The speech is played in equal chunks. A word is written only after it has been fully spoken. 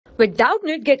With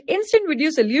Doubtnut, get instant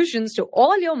video solutions to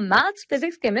all your maths,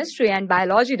 physics, chemistry, and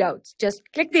biology doubts. Just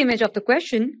click the image of the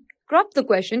question, crop the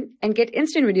question, and get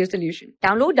instant video solution.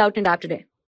 Download Doubtnut app today.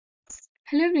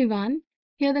 Hello everyone.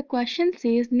 Here the question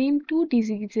says name 2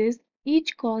 diseases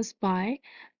each caused by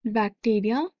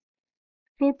bacteria,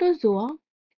 protozoa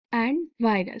and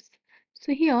virus.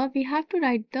 So here we have to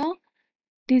write the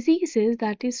diseases,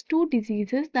 that is 2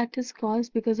 diseases that is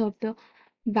caused because of the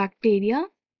bacteria,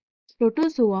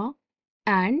 protozoa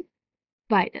and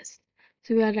virus.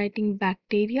 So we are writing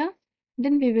bacteria,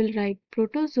 then we will write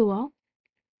protozoa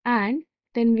and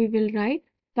then we will write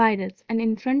virus, and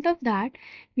in front of that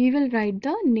we will write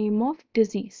the name of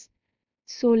disease.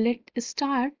 So let's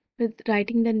start with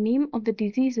writing the name of the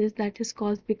diseases that is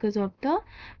caused because of the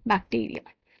bacteria.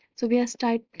 So we are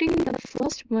starting the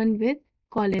first one with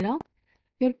cholera.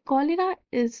 Your cholera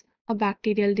is a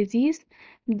bacterial disease.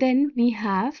 Then we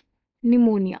have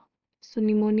pneumonia. So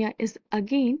pneumonia is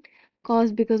again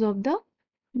caused because of the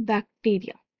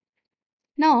bacteria.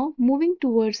 Now moving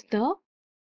towards the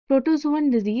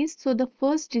protozoan disease. So the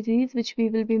first disease which we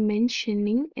will be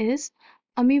mentioning is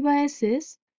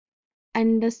amoebiasis,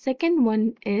 and the second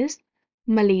one is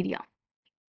malaria.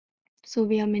 So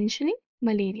we are mentioning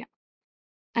malaria.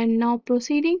 And now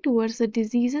proceeding towards the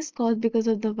diseases caused because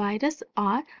of the virus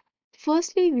are,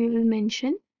 firstly we will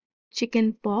mention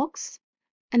chicken pox,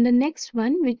 and the next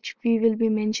one which we will be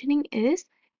mentioning is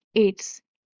AIDS.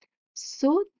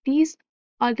 So these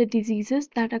are the diseases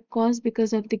that are caused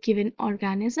because of the given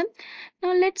organism.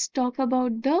 Now let's talk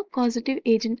about the causative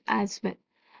agent as well.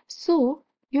 So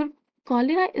your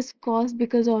cholera is caused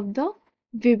because of the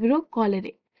Vibrio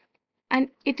cholerae, and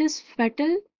it is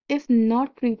fatal if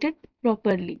not treated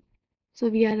properly. So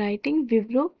we are writing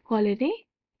Vibrio cholerae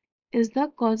is the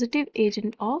causative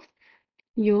agent of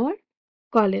your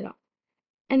cholera.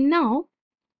 And now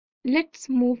let's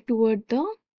move toward the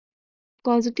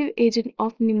causative agent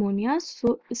of pneumonia.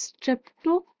 So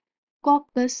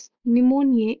Streptococcus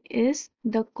pneumoniae is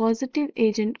the causative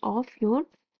agent of your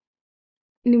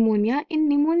pneumonia. In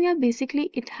pneumonia, basically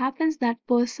it happens that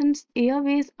person's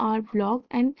airways are blocked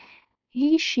and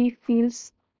she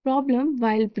feels problem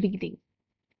while breathing.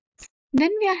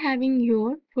 Then we are having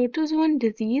your protozoan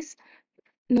disease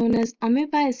known as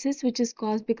amoebiasis, which is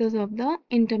caused because of the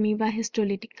Entamoeba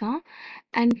histolytica,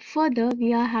 and further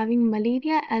we are having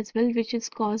malaria as well, which is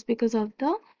caused because of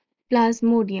the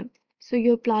Plasmodium. So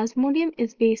your Plasmodium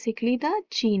is basically the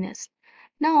genus.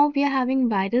 Now we are having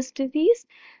virus disease.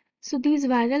 So these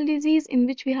viral disease in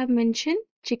which we have mentioned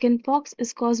chickenpox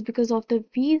is caused because of the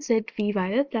VZV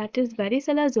virus, that is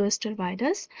varicella zoster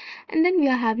virus, and then we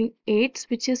are having AIDS,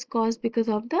 which is caused because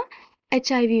of the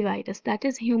HIV virus, that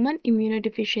is human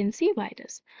immunodeficiency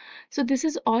virus. So this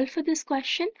is all for this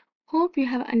question. Hope you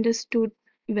have understood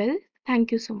well.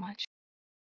 Thank you so much.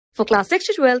 For class 6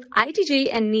 to 12, IIT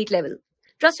JEE and NEET level.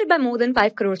 Trusted by more than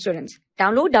 5 crore students.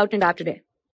 Download Doubtnut app today.